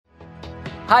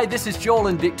Hi, this is Joel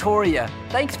and Victoria.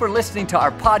 Thanks for listening to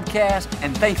our podcast,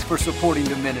 and thanks for supporting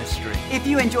the ministry. If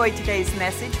you enjoyed today's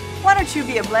message, why don't you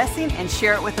be a blessing and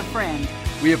share it with a friend?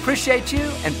 We appreciate you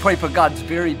and pray for God's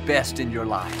very best in your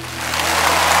life.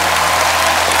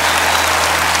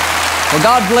 Well,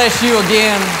 God bless you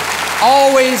again.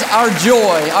 Always our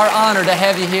joy, our honor to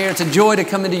have you here. It's a joy to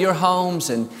come into your homes,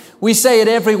 and we say it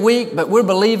every week, but we're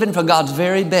believing for God's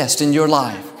very best in your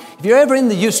life. If you're ever in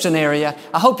the Houston area,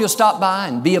 I hope you'll stop by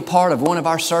and be a part of one of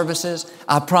our services.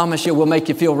 I promise you we'll make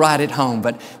you feel right at home.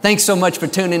 But thanks so much for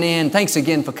tuning in. Thanks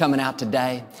again for coming out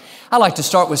today. I like to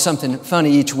start with something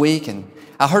funny each week, and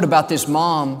I heard about this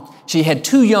mom. She had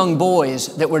 2 young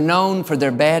boys that were known for their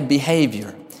bad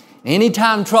behavior.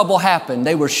 Anytime trouble happened,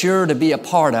 they were sure to be a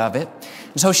part of it.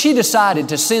 And so she decided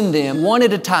to send them one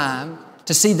at a time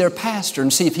to see their pastor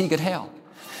and see if he could help.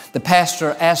 The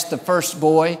pastor asked the first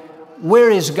boy,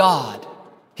 "Where is God?"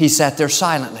 He sat there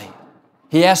silently.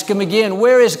 He asked him again,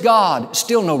 "Where is God?"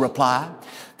 Still no reply.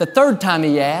 The third time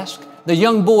he asked, the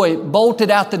young boy bolted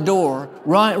out the door,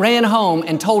 ran home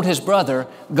and told his brother,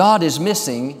 "God is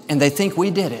missing and they think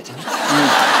we did it."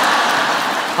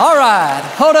 All right,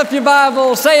 hold up your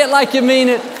Bible, say it like you mean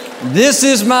it. This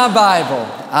is my Bible.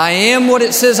 I am what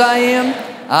it says I am.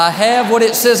 I have what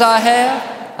it says I have.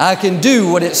 I can do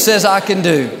what it says I can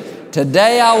do.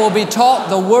 Today I will be taught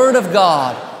the Word of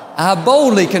God. I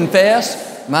boldly confess,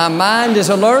 my mind is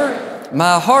alert,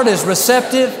 my heart is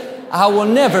receptive. I will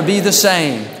never be the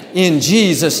same. In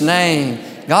Jesus' name,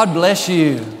 God bless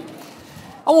you.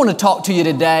 I want to talk to you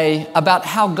today about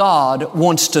how God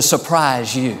wants to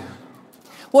surprise you.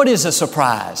 What is a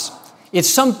surprise? It's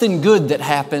something good that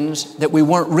happens that we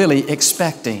weren't really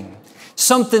expecting.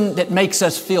 Something that makes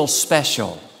us feel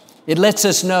special. It lets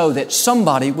us know that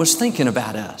somebody was thinking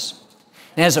about us.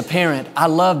 And as a parent, I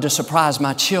love to surprise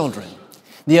my children.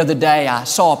 The other day, I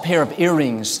saw a pair of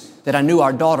earrings that I knew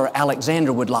our daughter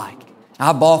Alexandra would like.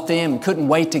 I bought them and couldn't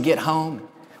wait to get home.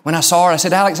 When I saw her, I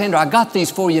said, "Alexandra, I got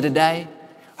these for you today."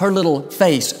 Her little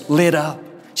face lit up.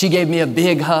 She gave me a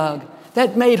big hug.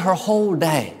 That made her whole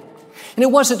day. And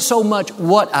it wasn't so much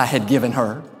what I had given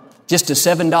her, just a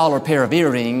 $7 pair of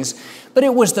earrings, but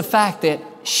it was the fact that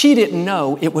she didn't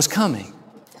know it was coming.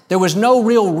 There was no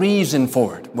real reason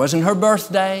for it. It wasn't her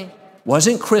birthday,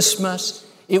 wasn't Christmas.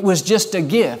 It was just a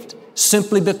gift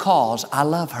simply because I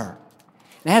love her.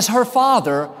 And as her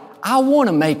father, I want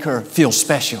to make her feel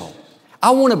special.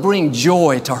 I want to bring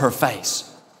joy to her face.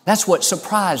 That's what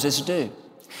surprises do.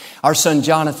 Our son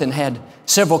Jonathan had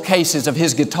several cases of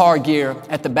his guitar gear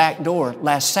at the back door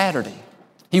last Saturday.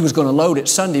 He was going to load it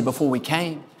Sunday before we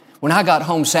came. When I got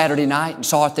home Saturday night and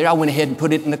saw it there, I went ahead and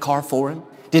put it in the car for him.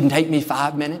 Didn't take me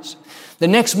 5 minutes. The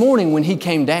next morning when he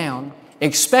came down,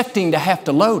 expecting to have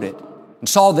to load it, and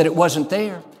saw that it wasn't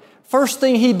there, first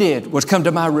thing he did was come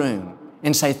to my room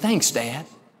and say, "Thanks, Dad,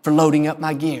 for loading up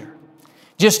my gear."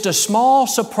 Just a small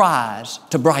surprise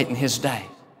to brighten his day.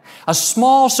 A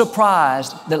small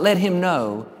surprise that let him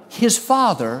know his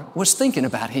Father was thinking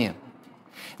about him.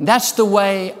 And that's the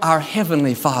way our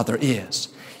Heavenly Father is.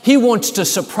 He wants to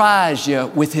surprise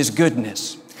you with His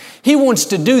goodness. He wants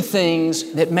to do things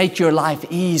that make your life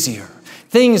easier,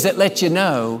 things that let you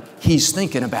know He's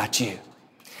thinking about you.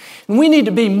 And we need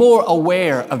to be more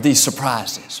aware of these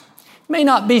surprises. It may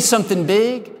not be something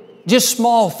big, just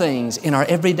small things in our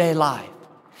everyday life.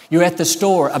 You're at the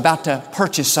store about to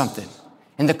purchase something,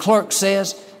 and the clerk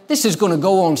says, "This is going to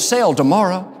go on sale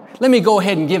tomorrow. Let me go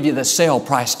ahead and give you the sale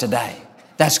price today."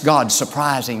 That's God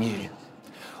surprising you.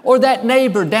 Or that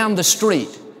neighbor down the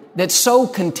street that's so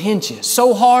contentious,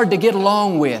 so hard to get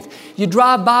along with. You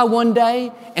drive by one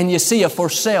day and you see a for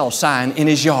sale sign in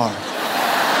his yard.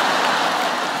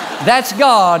 That's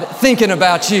God thinking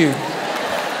about you.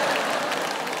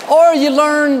 Or you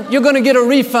learn you're going to get a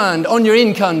refund on your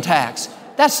income tax.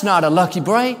 That's not a lucky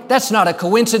break. That's not a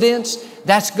coincidence.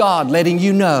 That's God letting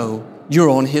you know you're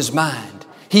on His mind.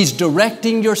 He's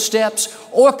directing your steps,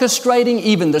 orchestrating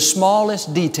even the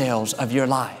smallest details of your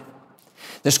life.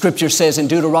 The Scripture says in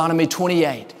Deuteronomy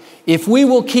 28, if we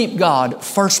will keep God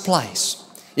first place,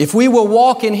 if we will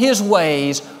walk in His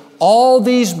ways, all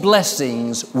these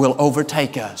blessings will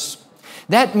overtake us.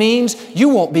 That means you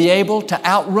won't be able to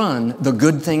outrun the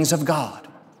good things of God.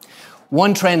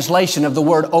 One translation of the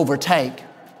word overtake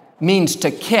means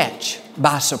to catch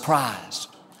by surprise.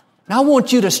 And I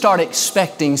want you to start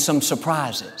expecting some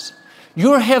surprises.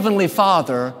 Your Heavenly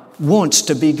Father wants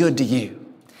to be good to you.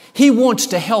 He wants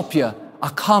to help you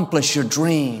accomplish your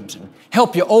dreams and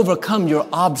help you overcome your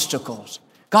obstacles.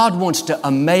 God wants to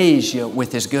amaze you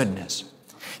with His goodness.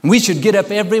 And we should get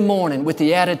up every morning with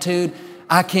the attitude,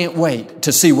 I can't wait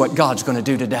to see what God's going to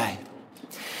do today.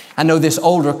 I know this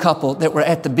older couple that were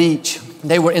at the beach.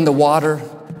 They were in the water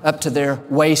up to their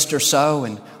waist or so,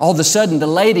 and all of a sudden the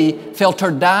lady felt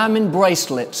her diamond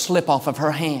bracelet slip off of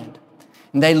her hand.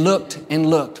 And they looked and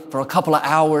looked for a couple of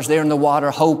hours there in the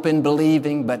water, hoping,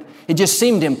 believing, but it just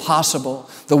seemed impossible.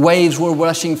 The waves were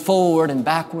rushing forward and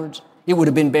backwards. It would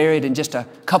have been buried in just a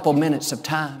couple minutes of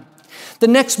time. The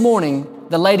next morning,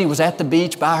 the lady was at the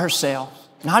beach by herself,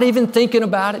 not even thinking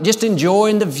about it, just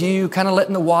enjoying the view, kind of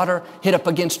letting the water hit up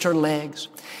against her legs.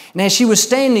 And as she was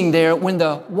standing there, when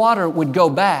the water would go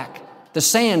back, the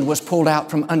sand was pulled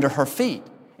out from under her feet.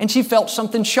 And she felt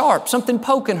something sharp, something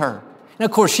poking her. And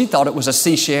of course, she thought it was a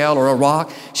seashell or a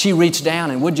rock. She reached down,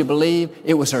 and would you believe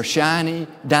it was her shiny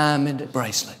diamond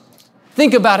bracelet.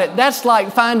 Think about it. That's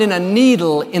like finding a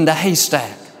needle in the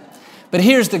haystack. But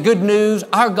here's the good news.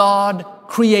 Our God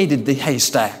created the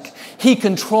haystack. He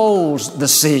controls the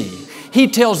sea. He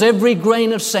tells every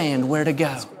grain of sand where to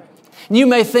go. And you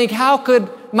may think, how could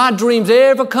my dreams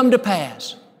ever come to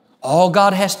pass? All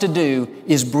God has to do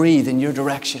is breathe in your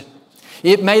direction.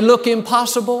 It may look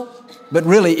impossible, but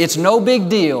really it's no big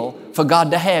deal for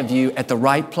God to have you at the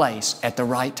right place at the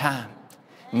right time.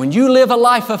 And when you live a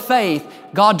life of faith,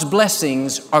 God's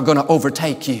blessings are going to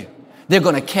overtake you. They're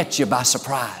going to catch you by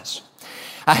surprise.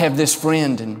 I have this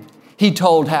friend, and he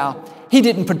told how he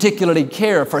didn't particularly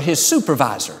care for his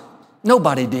supervisor.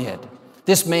 Nobody did.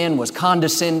 This man was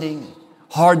condescending,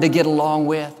 hard to get along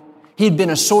with. He'd been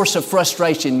a source of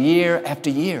frustration year after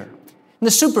year. And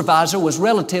the supervisor was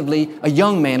relatively a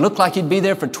young man, looked like he'd be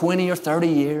there for 20 or 30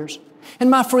 years. And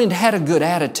my friend had a good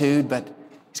attitude, but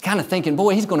he's kind of thinking,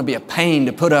 boy, he's going to be a pain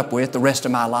to put up with the rest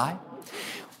of my life.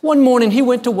 One morning he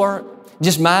went to work,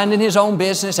 just minding his own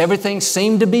business. Everything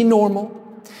seemed to be normal.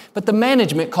 But the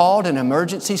management called an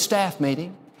emergency staff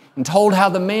meeting and told how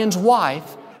the man's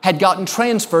wife had gotten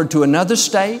transferred to another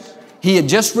state. He had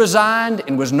just resigned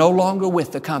and was no longer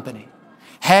with the company.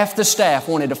 Half the staff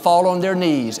wanted to fall on their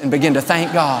knees and begin to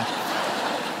thank God.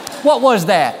 What was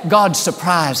that? God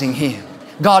surprising him.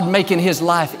 God making his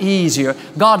life easier.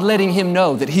 God letting him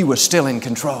know that he was still in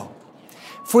control.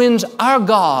 Friends, our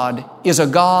God is a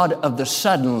God of the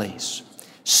suddenlies.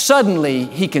 Suddenly,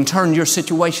 He can turn your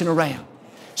situation around.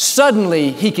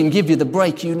 Suddenly, He can give you the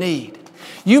break you need.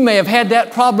 You may have had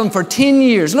that problem for 10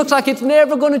 years. Looks like it's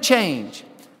never going to change.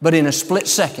 But in a split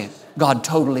second, God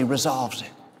totally resolves it.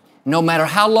 No matter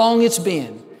how long it's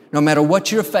been, no matter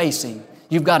what you're facing,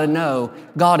 you've got to know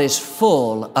God is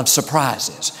full of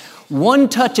surprises. One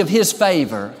touch of His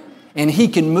favor, and He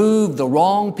can move the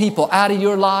wrong people out of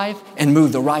your life and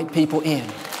move the right people in.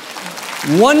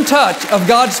 One touch of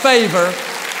God's favor,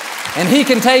 and He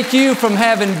can take you from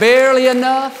having barely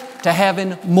enough to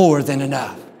having more than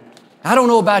enough. I don't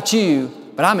know about you,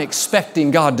 but I'm expecting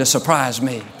God to surprise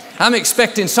me. I'm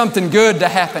expecting something good to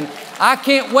happen. I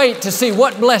can't wait to see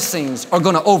what blessings are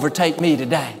going to overtake me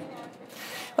today.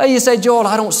 Well, you say, Joel,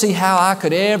 I don't see how I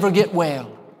could ever get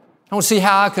well. I don't see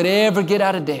how I could ever get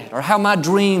out of debt or how my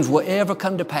dreams will ever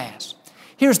come to pass.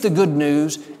 Here's the good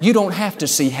news. You don't have to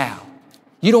see how.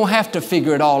 You don't have to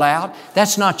figure it all out.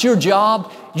 That's not your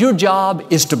job. Your job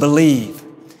is to believe.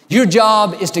 Your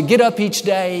job is to get up each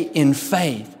day in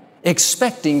faith,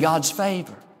 expecting God's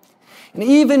favor. And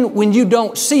even when you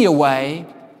don't see a way,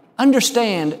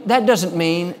 understand that doesn't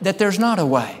mean that there's not a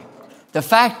way. The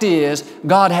fact is,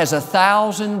 God has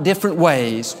 1,000 different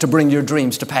ways to bring your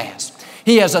dreams to pass.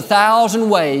 He has 1,000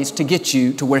 ways to get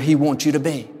you to where He wants you to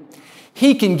be.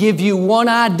 He can give you one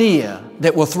idea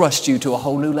that will thrust you to a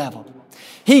whole new level.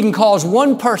 He can cause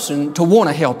one person to want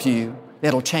to help you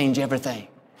that'll change everything.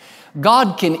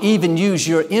 God can even use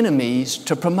your enemies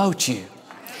to promote you.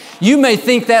 You may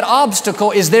think that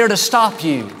obstacle is there to stop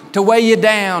you, to weigh you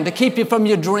down, to keep you from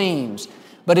your dreams.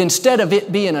 But instead of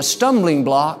it being a stumbling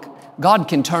block, God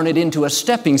can turn it into a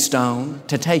stepping stone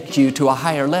to take you to a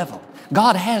higher level.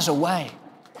 God has a way.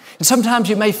 And sometimes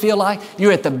you may feel like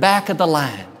you're at the back of the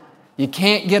line. You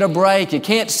can't get a break. You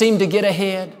can't seem to get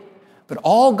ahead. But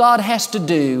all God has to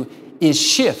do is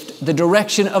shift the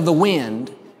direction of the wind,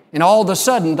 and all of a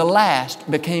sudden the last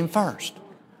became first.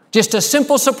 Just a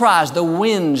simple surprise, the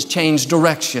winds changed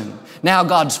direction. Now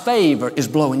God's favor is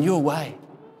blowing your way.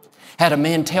 Had a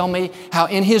man tell me how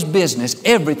in his business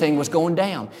everything was going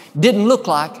down. Didn't look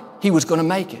like he was going to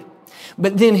make it.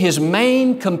 But then his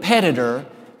main competitor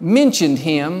mentioned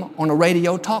him on a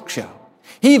radio talk show.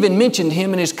 He even mentioned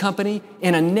him and his company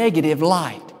in a negative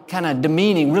light, kind of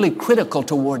demeaning, really critical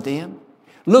toward them.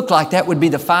 Looked like that would be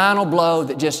the final blow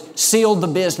that just sealed the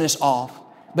business off.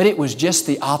 But it was just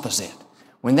the opposite.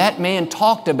 When that man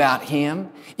talked about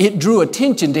him, it drew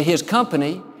attention to his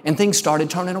company and things started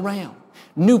turning around.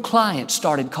 New clients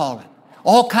started calling.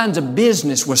 All kinds of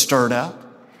business was stirred up.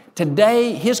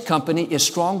 Today, his company is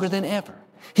stronger than ever.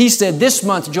 He said, this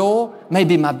month, Joel, may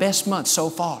be my best month so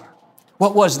far.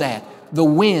 What was that? The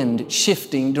wind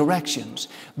shifting directions.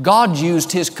 God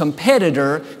used his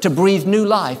competitor to breathe new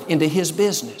life into his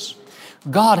business.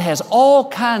 God has all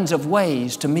kinds of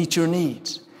ways to meet your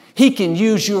needs. He can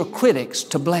use your critics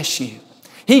to bless you.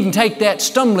 He can take that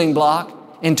stumbling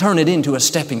block and turn it into a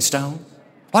stepping stone.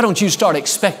 Why don't you start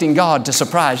expecting God to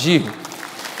surprise you?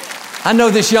 I know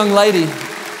this young lady.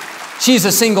 She's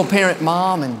a single parent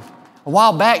mom, and a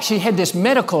while back she had this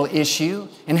medical issue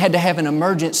and had to have an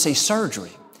emergency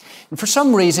surgery. And for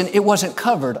some reason, it wasn't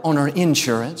covered on her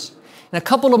insurance. And a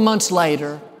couple of months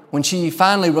later, when she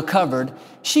finally recovered,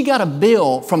 she got a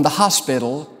bill from the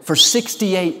hospital for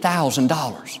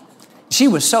 $68,000. She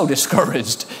was so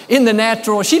discouraged. In the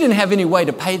natural, she didn't have any way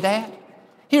to pay that.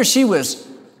 Here she was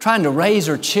trying to raise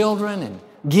her children and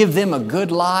give them a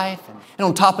good life. And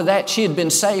on top of that, she had been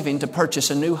saving to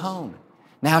purchase a new home.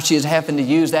 Now she is having to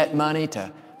use that money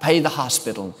to pay the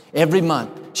hospital. Every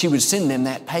month, she would send them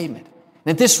that payment.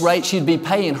 And at this rate, she'd be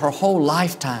paying her whole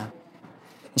lifetime.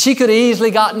 She could have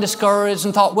easily gotten discouraged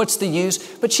and thought, what's the use?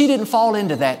 But she didn't fall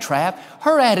into that trap.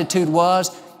 Her attitude was,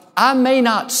 I may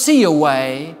not see a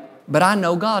way, but I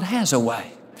know God has a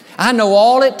way. I know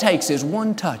all it takes is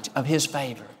one touch of His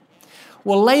favor.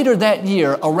 Well, later that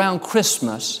year, around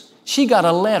Christmas, she got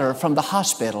a letter from the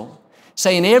hospital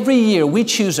saying every year we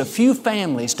choose a few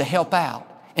families to help out.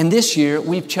 And this year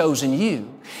we've chosen you.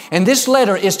 And this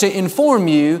letter is to inform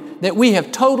you that we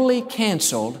have totally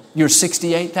canceled your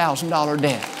 $68,000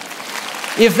 debt.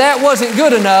 If that wasn't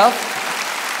good enough,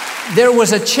 there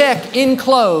was a check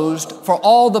enclosed for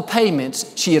all the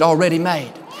payments she had already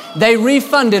made. They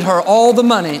refunded her all the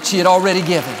money she had already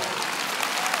given.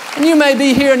 And you may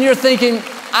be here and you're thinking,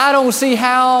 I don't see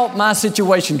how my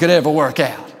situation could ever work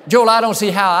out. Joel, I don't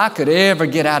see how I could ever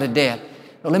get out of debt.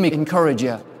 Well, let me encourage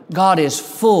you. God is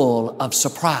full of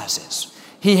surprises.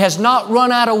 He has not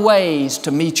run out of ways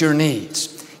to meet your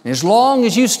needs. And as long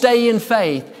as you stay in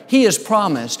faith, He has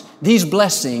promised these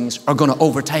blessings are going to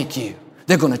overtake you.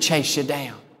 They're going to chase you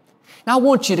down. Now I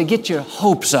want you to get your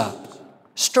hopes up.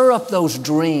 Stir up those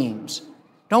dreams.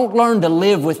 Don't learn to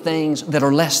live with things that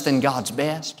are less than God's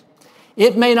best.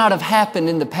 It may not have happened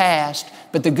in the past,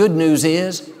 but the good news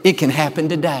is it can happen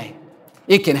today.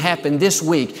 It can happen this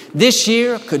week. This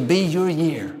year could be your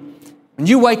year. When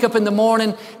you wake up in the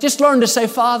morning, just learn to say,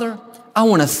 Father, I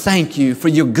want to thank you for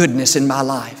your goodness in my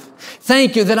life.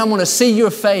 Thank you that I'm going to see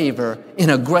your favor in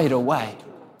a greater way.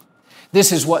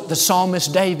 This is what the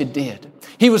psalmist David did.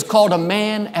 He was called a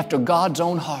man after God's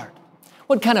own heart.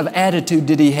 What kind of attitude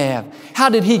did he have? How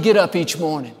did he get up each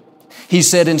morning? He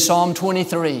said in Psalm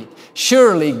 23,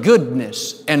 surely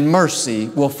goodness and mercy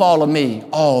will follow me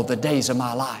all the days of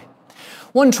my life.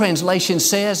 One translation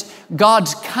says,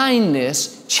 God's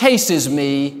kindness chases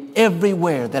me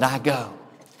everywhere that I go.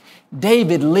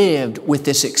 David lived with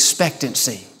this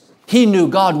expectancy. He knew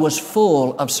God was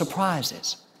full of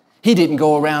surprises. He didn't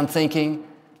go around thinking,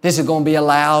 this is going to be a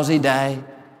lousy day.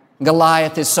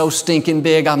 Goliath is so stinking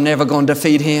big, I'm never going to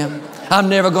defeat him. I'm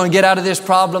never going to get out of this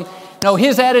problem. No,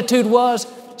 his attitude was,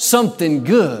 something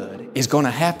good is going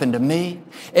to happen to me.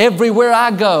 Everywhere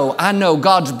I go, I know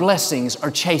God's blessings are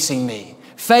chasing me.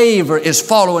 Favor is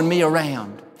following me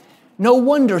around. No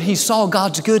wonder he saw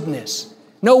God's goodness.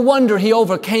 No wonder he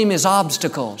overcame his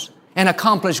obstacles and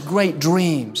accomplished great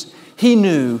dreams. He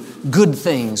knew good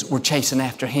things were chasing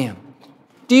after him.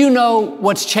 Do you know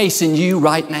what's chasing you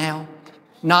right now?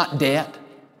 Not debt,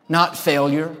 not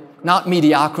failure, not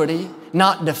mediocrity,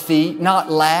 not defeat, not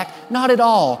lack, not at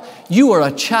all. You are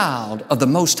a child of the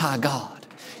Most High God.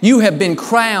 You have been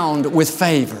crowned with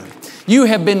favor. You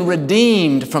have been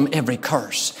redeemed from every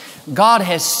curse. God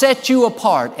has set you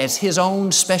apart as His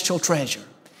own special treasure.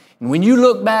 And when you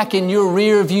look back in your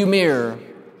rear view mirror,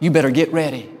 you better get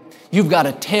ready. You've got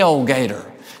a tailgater.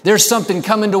 There's something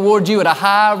coming toward you at a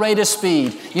high rate of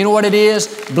speed. You know what it is?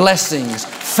 Blessings,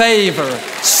 favor,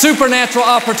 supernatural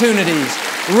opportunities,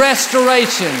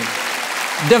 restoration,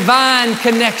 divine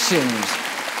connections.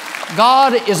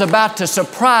 God is about to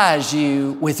surprise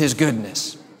you with His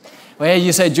goodness. Well,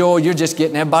 you say, Joel, you're just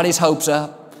getting everybody's hopes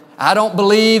up. I don't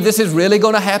believe this is really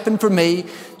going to happen for me.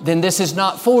 Then this is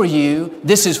not for you.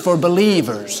 This is for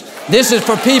believers. This is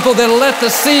for people that'll let the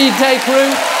seed take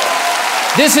root.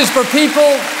 This is for people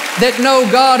that know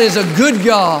God is a good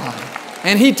God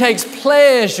and He takes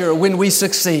pleasure when we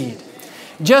succeed.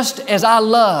 Just as I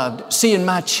loved seeing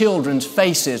my children's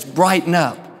faces brighten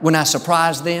up when I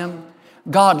surprised them,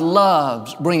 God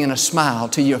loves bringing a smile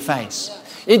to your face.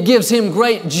 It gives Him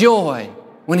great joy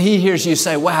when He hears you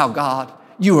say, wow, God,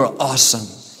 You are awesome.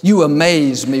 You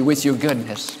amaze me with your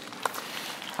goodness.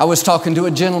 I was talking to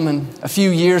a gentleman a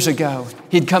few years ago.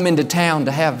 He'd come into town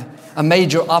to have a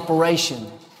major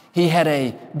operation. He had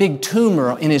a big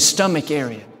tumor in his stomach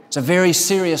area. It's a very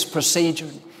serious procedure.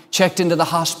 Checked into the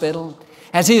hospital.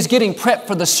 As he was getting prepped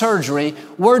for the surgery,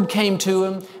 word came to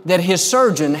him that his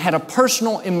surgeon had a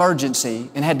personal emergency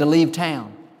and had to leave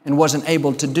town and wasn't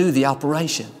able to do the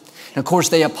operation. And of course,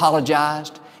 they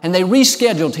apologized and they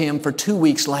rescheduled him for 2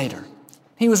 weeks later.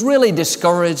 He was really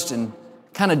discouraged and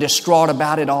kind of distraught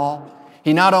about it all.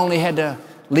 He not only had to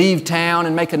leave town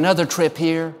and make another trip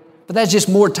here, but that's just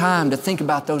more time to think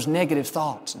about those negative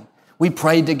thoughts. And we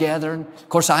prayed together, and of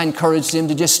course I encouraged him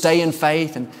to just stay in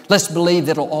faith and let's believe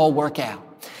that it'll all work out.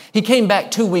 He came back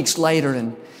 2 weeks later,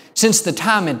 and since the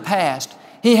time had passed,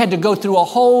 he had to go through a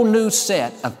whole new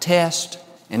set of tests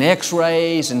and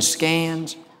x-rays and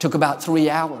scans. Took about 3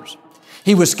 hours.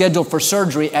 He was scheduled for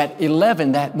surgery at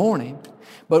 11 that morning,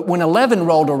 but when 11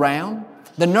 rolled around,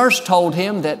 the nurse told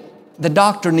him that the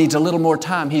doctor needs a little more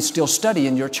time. He's still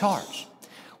studying your charts.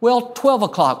 Well, 12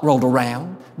 o'clock rolled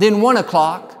around, then 1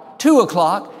 o'clock, 2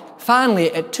 o'clock.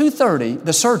 Finally, at 2:30,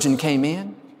 the surgeon came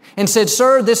in and said,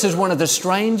 "Sir, this is one of the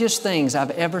strangest things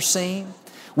I've ever seen.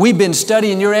 We've been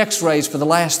studying your x-rays for the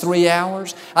last 3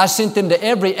 hours. I sent them to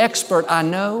every expert I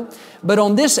know. But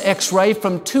on this x-ray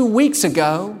from 2 weeks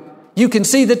ago, you can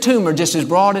see the tumor just as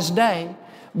broad as day.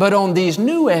 But on these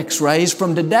new x-rays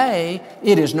from today,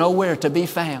 it is nowhere to be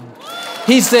found."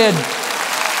 He said,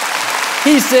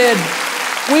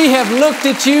 "We have looked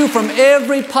at you from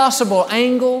every possible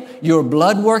angle. Your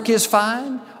blood work is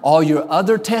fine. All your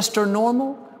other tests are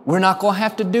normal. We're not going to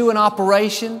have to do an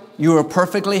operation. You are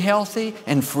perfectly healthy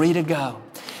and free to go."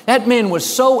 That man was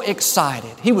so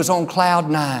excited. He was on cloud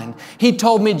 9. He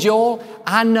told me, "Joel,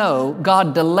 I know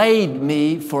God delayed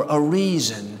me for a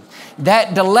reason."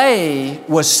 That delay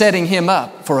was setting him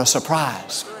up for a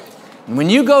surprise. And when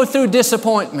you go through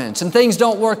disappointments and things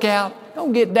don't work out,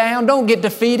 don't get down, don't get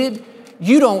defeated.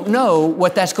 You don't know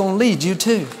what that's going to lead you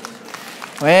to.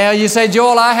 Well, you say,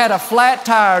 "Joel, I had a flat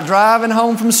tire driving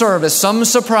home from service. Some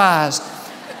surprise."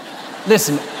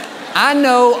 Listen, I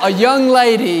know a young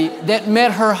lady that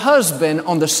met her husband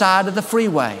on the side of the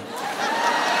freeway.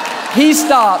 He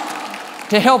stopped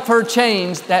to help her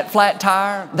change that flat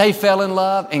tire. They fell in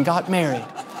love and got married.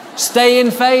 Stay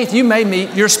in faith. You may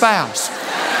meet your spouse.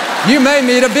 You may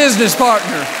meet a business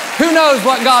partner. Who knows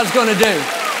what God's going to do?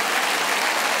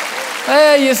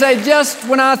 Well, you say, "Just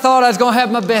when I thought I was going to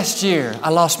have my best year, I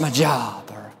lost my job."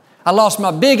 Or, "I lost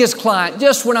my biggest client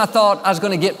just when I thought I was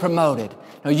going to get promoted."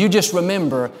 No, you just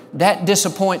remember that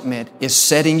disappointment is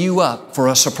setting you up for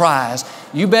a surprise.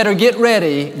 You better get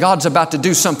ready. God's about to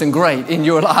do something great in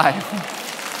your life.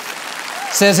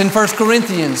 It says in 1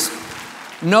 Corinthians,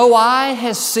 "No eye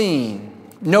has seen,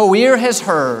 no ear has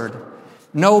heard,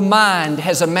 no mind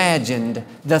has imagined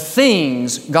the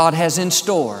things God has in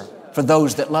store for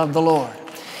those that love the Lord."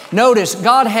 Notice,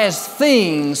 God has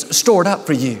things stored up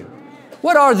for you.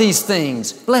 What are these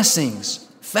things? Blessings,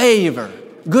 favor,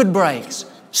 good breaks,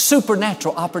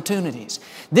 supernatural opportunities.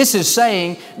 This is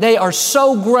saying they are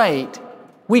so great,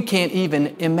 we can't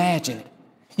even imagine it.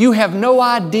 You have no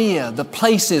idea the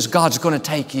places God's going to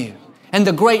take you and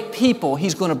the great people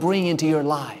He's going to bring into your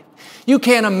life. You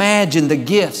can't imagine the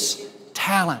gifts,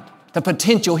 talent, the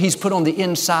potential He's put on the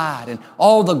inside and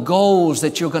all the goals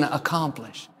that you're going to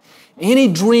accomplish. Any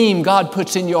dream God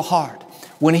puts in your heart,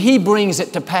 when He brings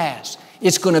it to pass,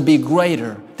 it's going to be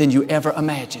greater than you ever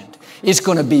imagined. It's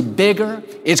going to be bigger.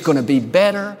 It's going to be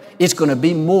better. It's going to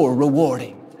be more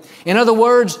rewarding. In other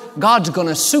words, God's going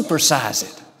to supersize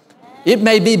it. It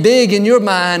may be big in your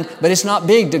mind, but it's not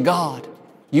big to God.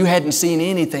 You hadn't seen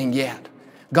anything yet.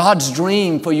 God's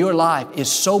dream for your life is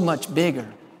so much bigger,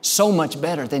 so much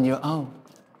better than your own.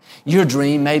 Your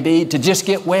dream may be to just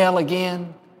get well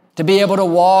again, to be able to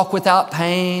walk without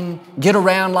pain, get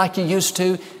around like you used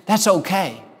to. That's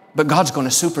okay, but God's going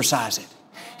to supersize it.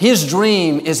 His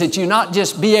dream is that you not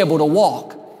just be able to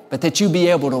walk, but that you be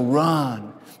able to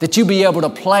run, that you be able to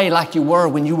play like you were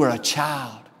when you were a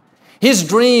child. His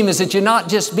dream is that you not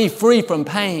just be free from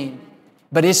pain,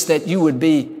 but it's that you would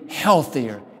be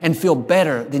healthier and feel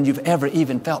better than you've ever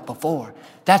even felt before.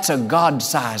 That's a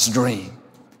God-sized dream.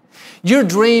 Your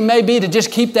dream may be to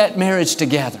just keep that marriage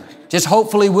together. Just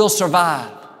hopefully we'll survive.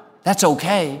 That's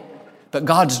okay. But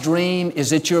God's dream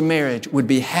is that your marriage would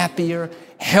be happier,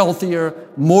 healthier,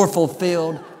 more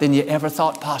fulfilled than you ever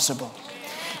thought possible.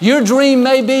 Your dream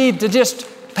may be to just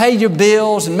pay your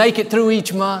bills and make it through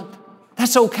each month.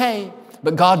 That's okay.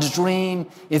 But God's dream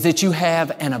is that you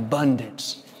have an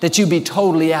abundance, that you be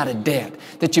totally out of debt,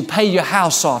 that you pay your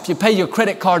house off, you pay your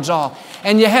credit cards off,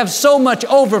 and you have so much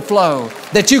overflow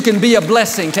that you can be a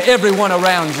blessing to everyone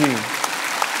around you.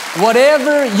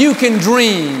 Whatever you can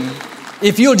dream,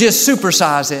 if you'll just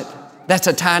supersize it, that's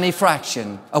a tiny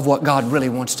fraction of what God really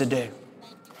wants to do.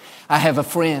 I have a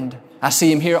friend. I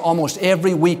see him here almost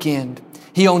every weekend.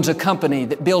 He owns a company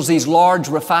that builds these large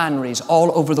refineries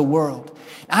all over the world.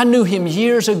 I knew him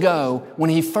years ago when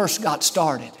he first got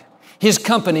started. His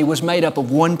company was made up of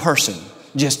one person,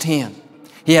 just him.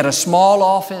 He had a small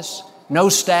office, no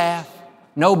staff,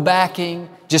 no backing,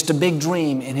 just a big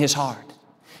dream in his heart.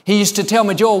 He used to tell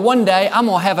me, Joel, one day I'm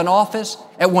going to have an office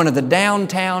at one of the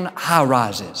downtown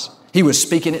high-rises. He was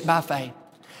speaking it by faith.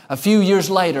 A few years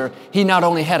later, he not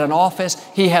only had an office,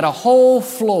 he had a whole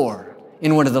floor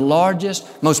in one of the largest,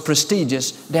 most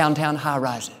prestigious downtown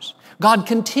high-rises. God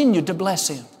continued to bless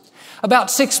him. About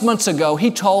 6 months ago,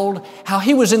 he told how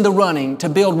he was in the running to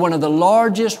build one of the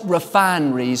largest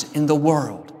refineries in the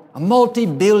world, a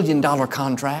multi-billion-dollar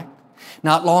contract.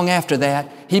 Not long after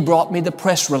that, he brought me the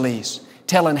press release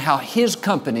telling how his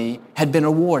company had been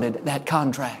awarded that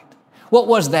contract. What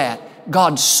was that?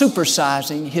 God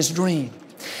supersizing his dream.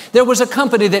 There was a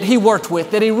company that he worked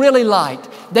with that he really liked.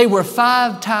 They were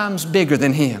 5 times bigger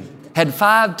than him, had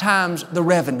 5 times the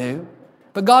revenue,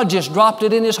 but God just dropped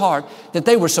it in his heart that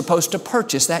they were supposed to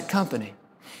purchase that company.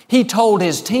 He told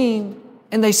his team,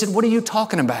 and they said, "What are you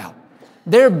talking about?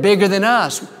 They're bigger than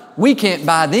us. We can't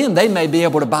buy them. They may be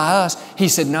able to buy us." He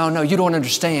said, No, you don't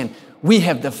understand. We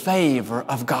have the favor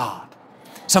of God.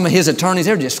 Some of his attorneys,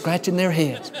 they're just scratching their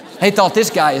heads. They thought this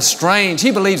guy is strange.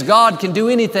 He believes God can do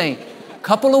anything. A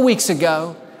couple of weeks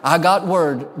ago, I got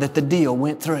word that the deal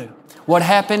went through. What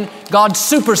happened? God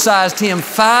supersized him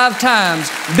 5 times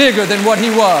bigger than what he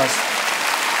was.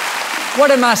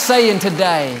 What am I saying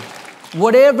today?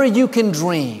 Whatever you can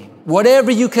dream,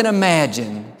 whatever you can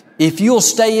imagine, if you'll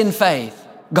stay in faith,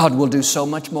 God will do so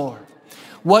much more.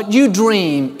 What you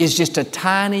dream is just a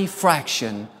tiny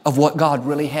fraction of what God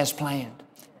really has planned.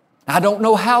 I don't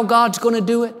know how God's going to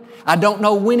do it. I don't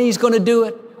know when He's going to do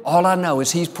it. All I know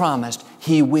is He's promised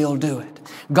He will do it.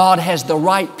 God has the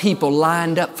right people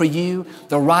lined up for you,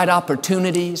 the right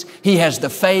opportunities. He has the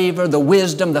favor, the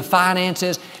wisdom, the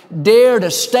finances. Dare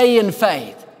to stay in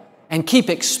faith and keep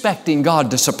expecting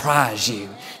God to surprise you.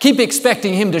 Keep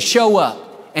expecting Him to show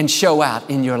up and show out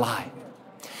in your life.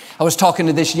 I was talking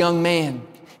to this young man.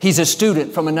 He's a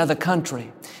student from another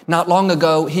country. Not long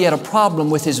ago, he had a problem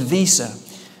with his visa.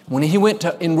 When he went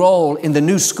to enroll in the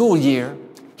new school year,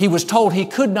 he was told he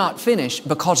could not finish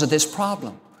because of this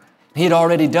problem. He had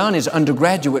already done his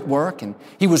undergraduate work and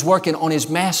he was working on his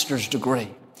master's degree.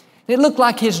 It looked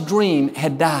like his dream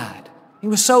had died. He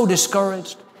was so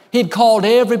discouraged. He'd called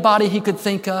everybody he could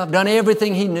think of, done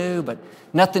everything he knew, but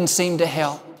nothing seemed to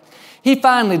help. He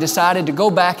finally decided to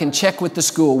go back and check with the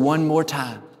school one more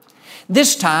time.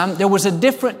 This time, there was a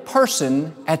different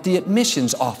person at the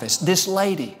admissions office, this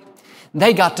lady.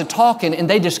 They got to talking and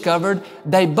they discovered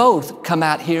they both come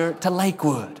out here to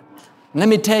Lakewood. And let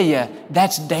me tell you,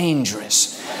 that's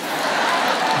dangerous.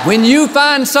 When you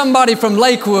find somebody from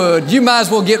Lakewood, you might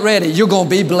as well get ready. You're going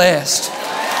to be blessed.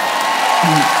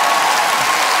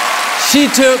 She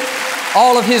took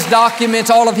all of his documents,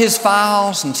 all of his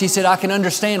files, and she said, "I can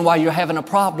understand why you're having a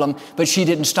problem," but she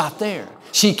didn't stop there.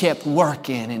 She kept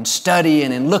working and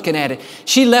studying and looking at it.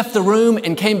 She left the room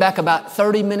and came back about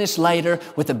 30 minutes later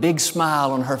with a big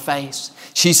smile on her face.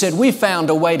 She said, "We found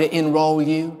a way to enroll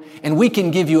you, and we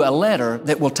can give you a letter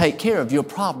that will take care of your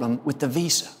problem with the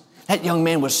visa." That young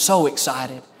man was so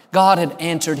excited. God had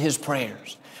answered his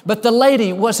prayers. But the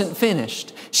lady wasn't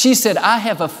finished. She said, "I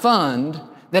have a fund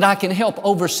that I can help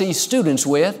overseas students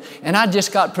with, and I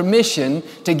just got permission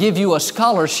to give you a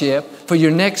scholarship for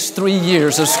your next 3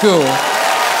 years of school."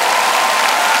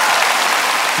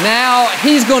 Now,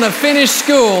 he's going to finish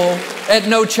school at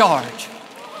no charge.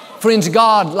 Friends,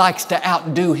 God likes to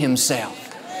outdo Himself.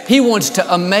 He wants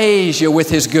to amaze you with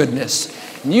His goodness.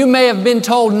 You may have been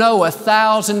told no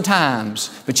 1,000 times,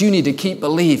 but you need to keep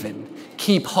believing,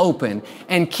 keep hoping,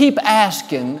 and keep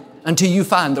asking until you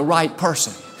find the right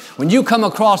person. When you come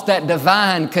across that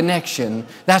divine connection,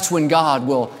 that's when God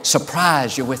will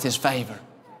surprise you with His favor.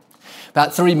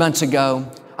 About 3 months ago,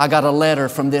 I got a letter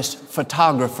from this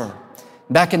photographer.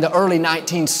 Back in the early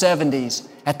 1970s,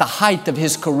 at the height of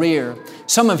his career,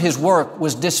 some of his work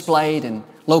was displayed in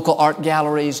local art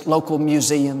galleries, local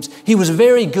museums. He was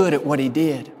very good at what he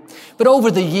did. But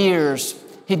over the years,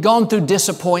 he'd gone through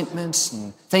disappointments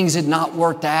and things had not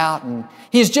worked out, and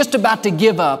he was just about to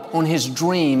give up on his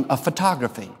dream of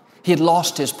photography. He had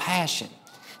lost his passion.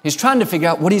 He's trying to figure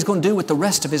out what he's going to do with the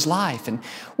rest of his life. And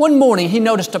one morning he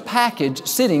noticed a package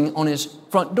sitting on his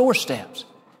front doorsteps.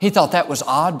 He thought that was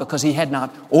odd because he had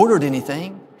not ordered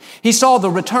anything. He saw the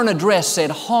return address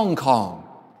said Hong Kong.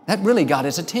 That really got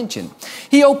his attention.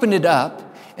 He opened it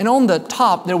up, and on the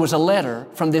top there was a letter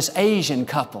from this Asian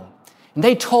couple. And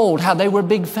they told how they were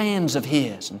big fans of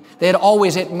his. And they had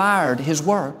always admired his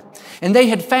work. And they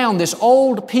had found this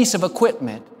old piece of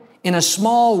equipment in a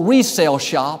small resale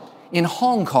shop in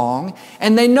Hong Kong,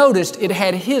 and they noticed it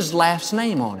had his last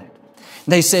name on it.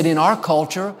 They said, in our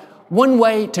culture, one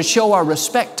way to show our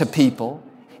respect to people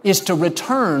is to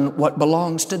return what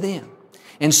belongs to them.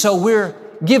 And so we're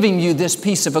giving you this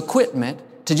piece of equipment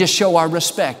to just show our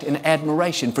respect and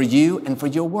admiration for you and for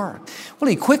your work. Well,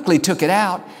 he quickly took it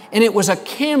out, and it was a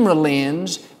camera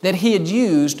lens that he had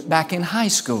used back in high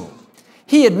school.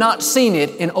 He had not seen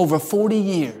it in over 40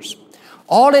 years.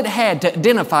 All it had to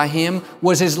identify him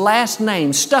was his last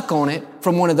name stuck on it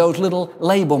from one of those little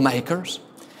label makers.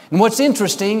 And what's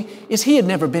interesting is he had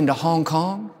never been to Hong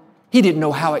Kong. He didn't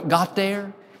know how it got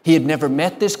there. He had never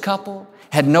met this couple,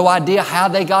 had no idea how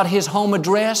they got his home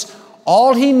address.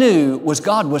 All he knew was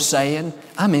God was saying,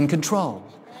 I'm in control.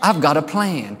 I've got a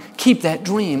plan. Keep that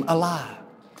dream alive.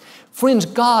 Friends,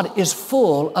 God is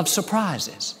full of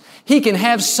surprises. He can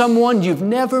have someone you've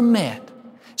never met,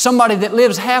 somebody that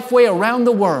lives halfway around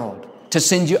the world, to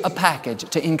send you a package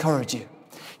to encourage you.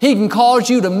 He can cause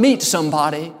you to meet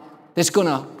somebody that's going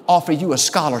to offer you a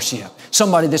scholarship,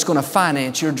 somebody that's going to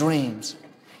finance your dreams.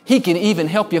 He can even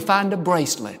help you find a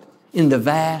bracelet in the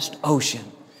vast ocean.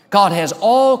 God has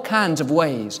all kinds of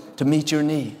ways to meet your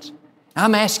needs.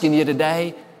 I'm asking you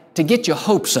today to get your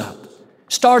hopes up.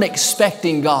 Start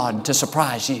expecting God to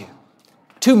surprise you.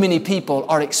 Too many people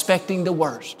are expecting the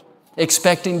worst,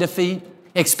 expecting defeat,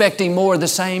 expecting more of the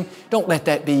same. Don't let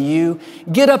that be you.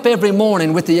 Get up every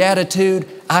morning with the attitude,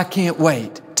 I can't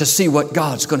wait to see what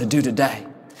God's going to do today.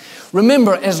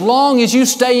 Remember, as long as you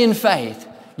stay in faith,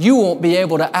 you won't be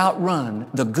able to outrun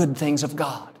the good things of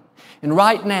God. And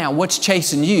right now, what's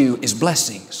chasing you is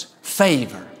blessings,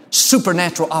 favor,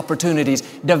 supernatural opportunities,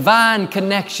 divine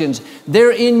connections.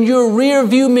 They're in your rear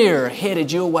view mirror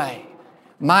headed your way.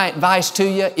 My advice to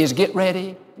you is get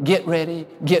ready, get ready,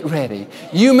 get ready.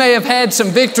 You may have had some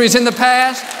victories in the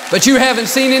past, but you haven't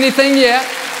seen anything yet.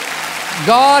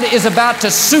 God is about to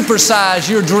supersize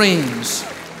your dreams.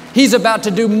 He's about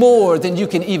to do more than you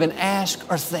can even ask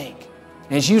or think.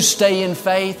 As you stay in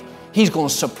faith, He's going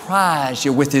to surprise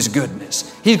you with His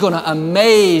goodness. He's going to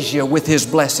amaze you with His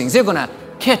blessings. They're going to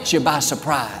catch you by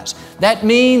surprise. That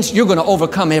means you're going to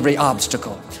overcome every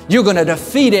obstacle. You're going to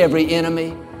defeat every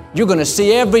enemy. You're going to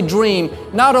see every dream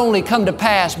not only come to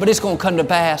pass, but it's going to come to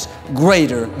pass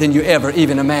greater than you ever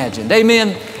even imagined.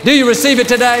 Amen. Do you receive it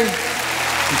today?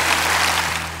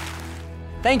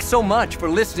 Thanks so much for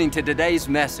listening to today's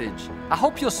message. I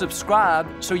hope you'll subscribe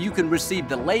so you can receive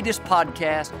the latest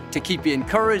podcast to keep you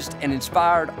encouraged and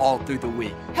inspired all through the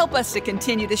week. Help us to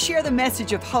continue to share the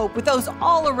message of hope with those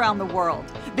all around the world.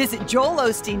 Visit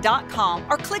joelosteen.com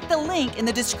or click the link in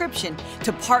the description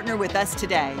to partner with us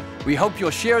today. We hope you'll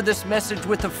share this message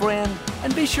with a friend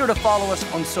and be sure to follow us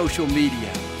on social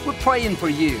media. We're praying for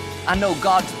you. I know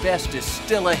God's best is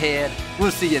still ahead. We'll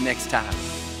see you next time.